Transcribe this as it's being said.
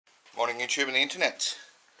Morning YouTube and the internet.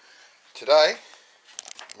 Today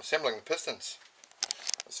I'm assembling the pistons.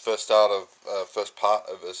 It's the first part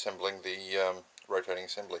of assembling the rotating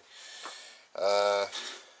assembly. I've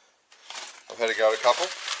had to go at a couple,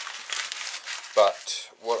 but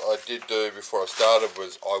what I did do before I started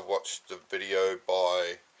was I watched the video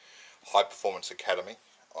by High Performance Academy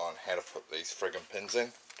on how to put these friggin' pins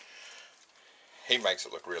in. He makes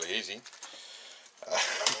it look really easy.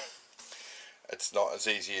 It's not as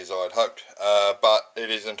easy as I'd hoped, but it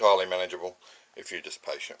is entirely manageable if you're just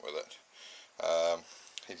patient with it.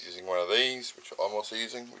 He's using one of these, which I'm also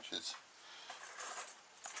using, which is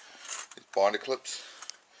his binder clips.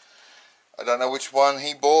 I don't know which one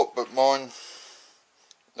he bought, but mine,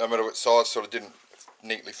 no matter what size, sort of didn't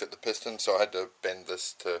neatly fit the piston, so I had to bend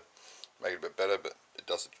this to make it a bit better, but it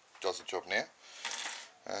does the job now.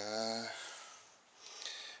 I'm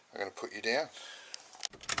going to put you down.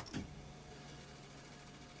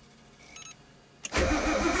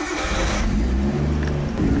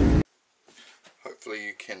 Hopefully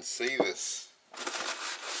you can see this.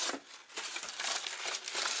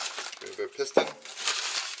 We have a piston.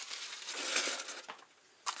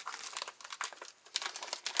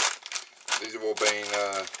 These have all been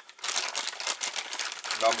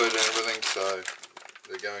numbered and everything, so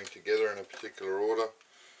they're going together in a particular order.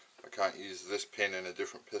 I can't use this pin in a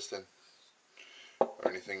different piston or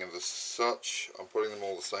anything of the such. I'm putting them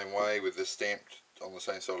all the same way with this stamped on the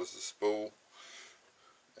same side as the spool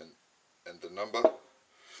and the number.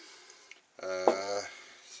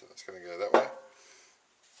 So that's going to go that way.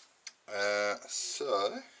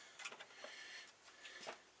 So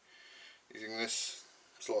using this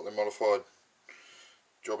slightly modified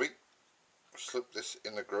jobby, slip this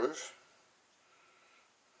in the groove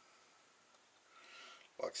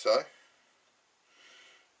like so.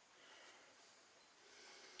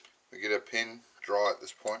 We get our pin dry at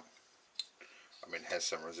this point. I mean, it has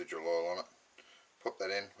some residual oil on it. Pop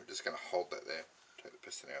that in. We're just going to hold that there. Take the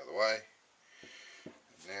piston out of the way.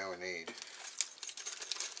 And now we need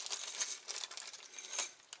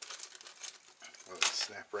one of the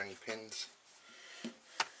snap ring pins.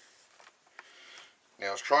 Now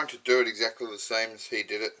I was trying to do it exactly the same as he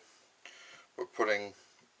did it. We're putting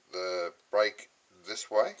the brake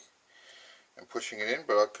this way and pushing it in,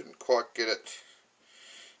 but I couldn't quite get it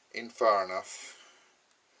in far enough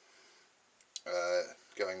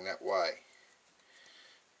going that way.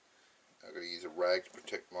 I've got to use a rag to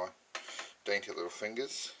protect my dainty little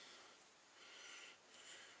fingers.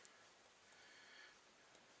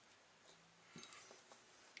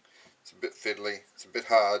 It's a bit fiddly, it's a bit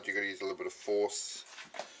hard, you've got to use a little bit of force,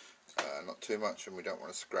 not too much, and we don't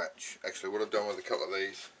want to scratch. Actually, what I've done with a couple of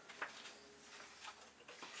these,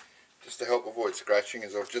 just to help avoid scratching,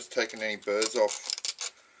 is I've just taken any burrs off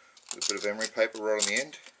with a bit of emery paper right on the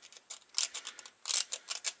end.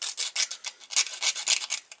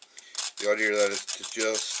 The idea of that is to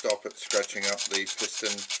just stop it scratching up the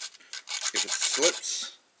piston if it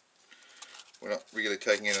slips. We're not really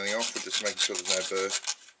taking anything off, we're just making sure there's no burr.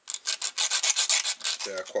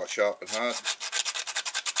 They are quite sharp and hard.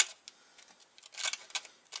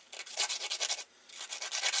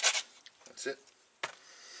 That's it.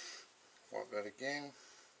 Wipe that again.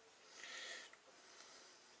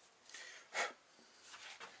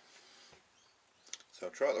 So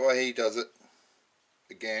I'll try it the way he does it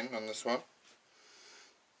again on this one.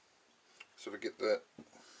 Sort of get that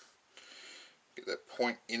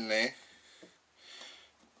point in there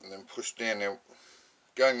and then push down. Now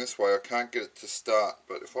going this way I can't get it to start,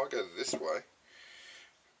 but if I go this way,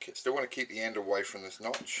 I still want to keep the end away from this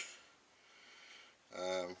notch.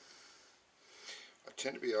 I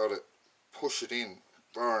tend to be able to push it in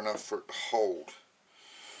far enough for it to hold.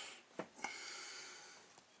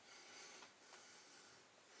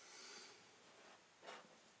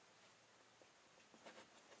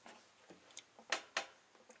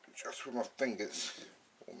 Just with my fingers,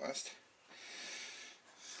 almost.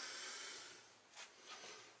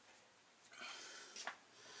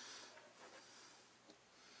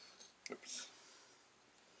 Oops.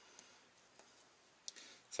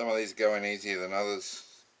 Some of these go in easier than others.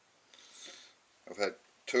 I've had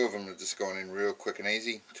two of them have just gone in real quick and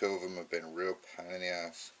easy. Two of them have been a real pain in the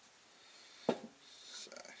ass.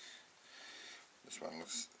 So this one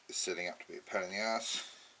is setting up to be a pain in the ass.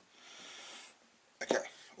 Okay.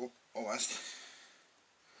 Almost.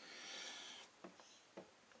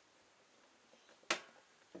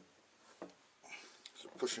 So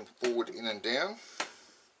pushing forward in and down.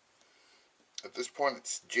 At this point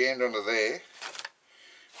it's jammed under there.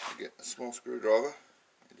 You get a small screwdriver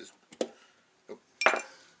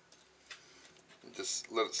and just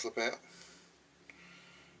let it slip out.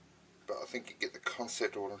 but I think you get the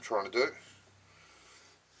concept of what I'm trying to do.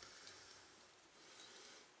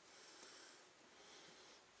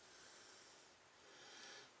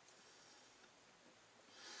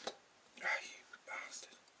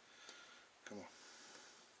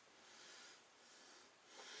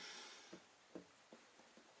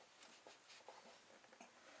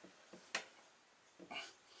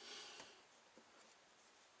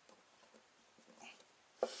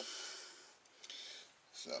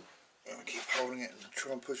 So I'm going to keep holding it and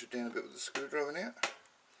try and push it down a bit with the screwdriver now.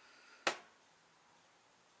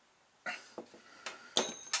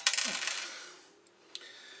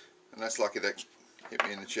 And that's lucky that hit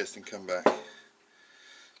me in the chest and come back.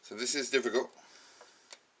 So this is difficult,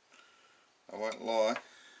 I won't lie.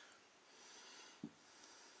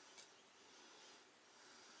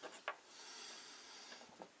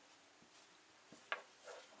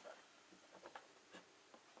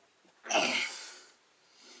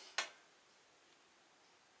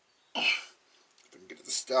 If I can get it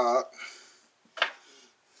to start, it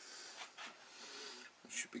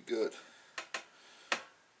should be good.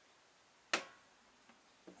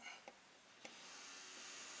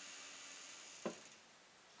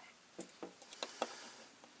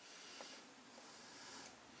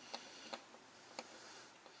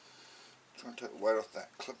 Try and take the weight off that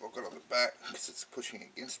clip I've got on the back because it's pushing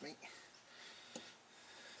against me.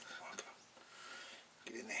 Come on,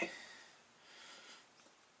 get in there.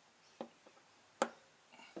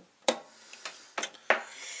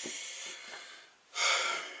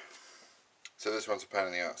 So this one's a pain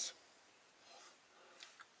in the ass.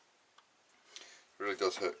 It really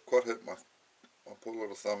does hurt. Quite hurt my poor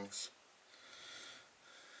little thumbs.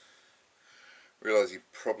 Realise you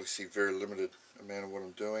probably see very limited amount of what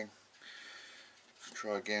I'm doing.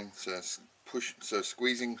 Try again. So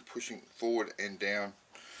squeezing, pushing forward and down.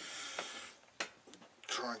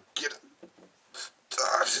 Try and get it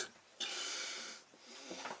started.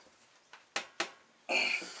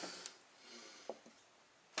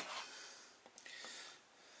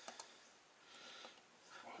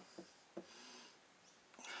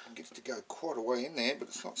 It gets to go quite a way in there, but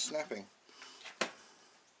it's not snapping.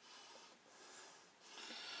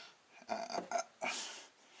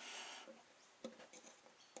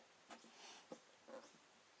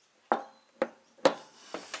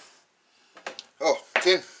 Oh,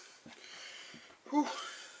 10. Whew.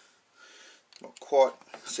 Not quite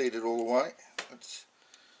seated all the way. Let's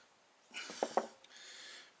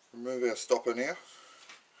remove our stopper now.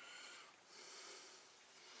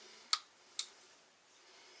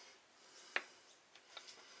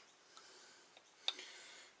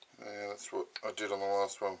 Yeah, that's what I did on the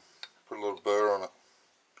last one. Put a little burr on it.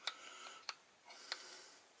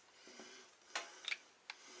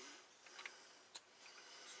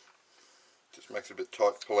 Just makes it a bit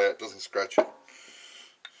tight to pull out, doesn't scratch it.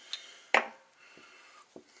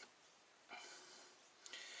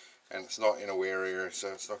 And it's not in a wear area, so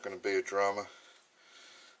it's not going to be a drama.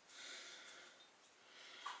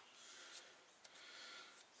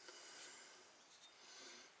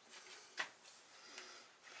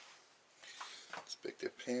 Inspect their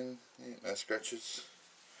pin, yeah, no scratches.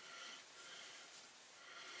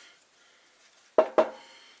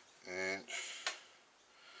 And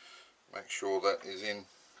make sure that is in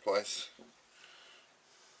place.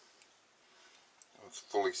 It's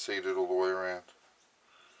fully seated all the way around.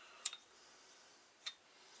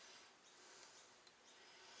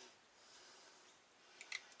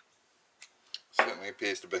 Certainly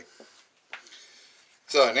appears to be.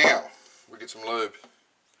 So now we get some lube.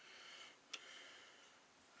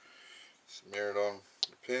 Smear it on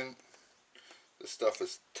the pin. This stuff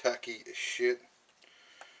is tacky as shit.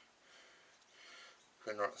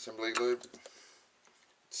 Pin right assembly lube. It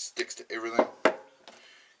sticks to everything.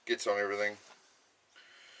 Gets on everything.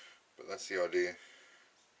 But that's the idea.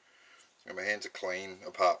 And my hands are clean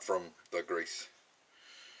apart from the grease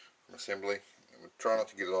from assembly. And we try not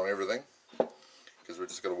to get it on everything because we're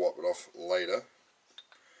just going to wipe it off later.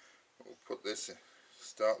 We'll put this,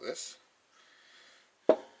 start this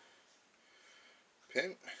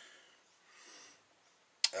pin,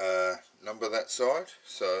 number that side,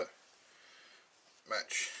 so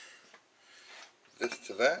match this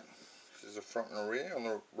to that. This is the front and rear on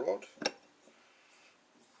the rod.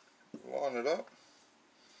 Line it up.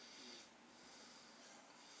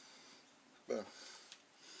 Boom.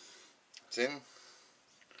 It's in.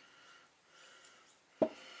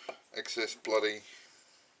 Excess bloody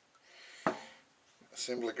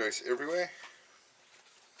assembly grease everywhere.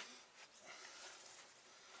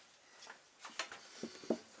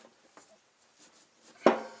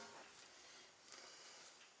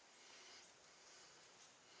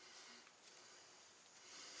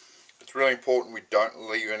 It's really important we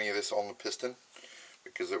don't leave any of this on the piston,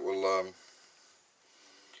 because it will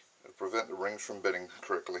it'll prevent the rings from bedding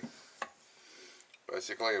correctly.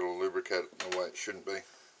 Basically it'll lubricate it in a way it shouldn't be.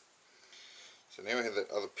 So now we have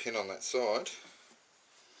that other pin on that side.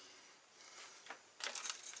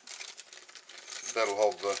 That'll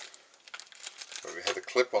hold the, well, we have a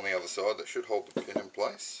clip on the other side that should hold the pin in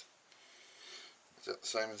place. Is that the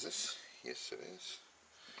same as this? Yes, it is.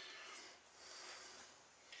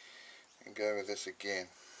 And go with this again.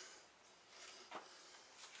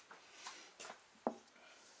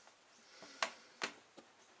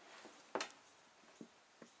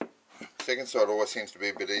 Second side always seems to be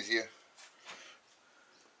a bit easier.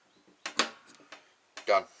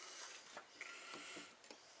 Done.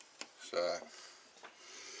 So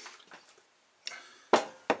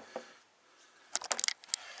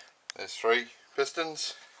there's 3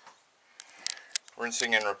 pistons.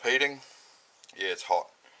 Rinsing and repeating. Yeah, it's hot.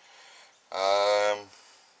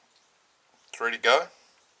 3 to go.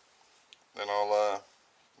 Then I'll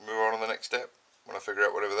move on to the next step when I figure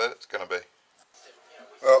out whatever that's going to be.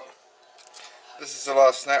 Well, this is the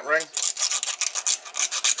last snap ring.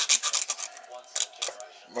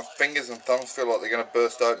 My fingers and thumbs feel like they're going to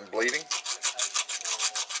burst open bleeding.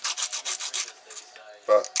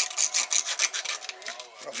 But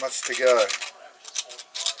not much to go.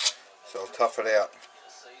 So I'll tough it out.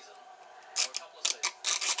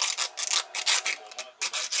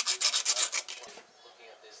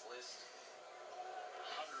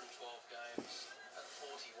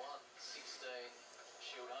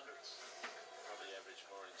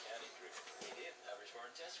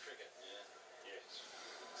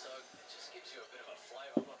 So it just gives you a bit of a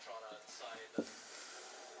flavour. I'm not trying to say that you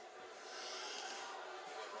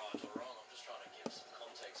were right or wrong. I'm just trying to give some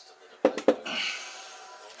context to the debate.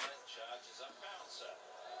 That charges a bouncer,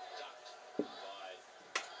 ducked by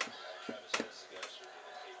Travis Hurst, goes through to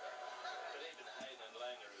the keeper. But even Hayden and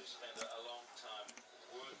Langer, who spent a long time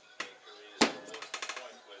working their careers towards the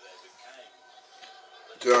point where they became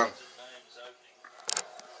the Done. names opening,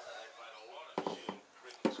 they played a lot of shield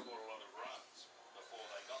cricket, scored a lot of runs before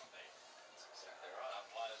they got there. That's exactly right. Our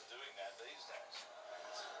players doing that these days.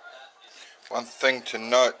 One thing to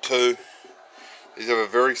note too is you have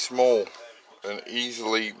a very small and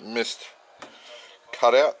easily missed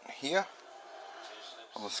cutout here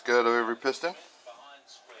on the skirt of every piston.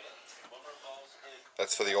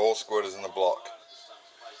 That's for the oil squirters in the block.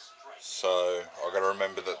 So I've got to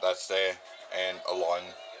remember that that's there and align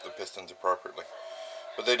the pistons appropriately.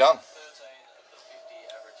 But they're done.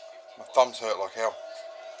 My thumbs hurt like hell.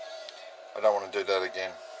 I don't want to do that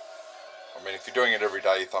again. I mean, if you're doing it every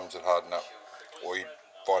day, your thumbs would harden up, or you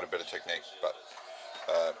find a better technique, but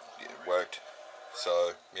it worked.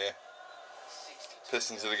 So yeah,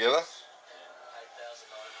 pistons are together.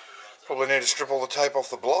 Probably need to strip all the tape off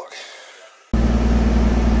the block.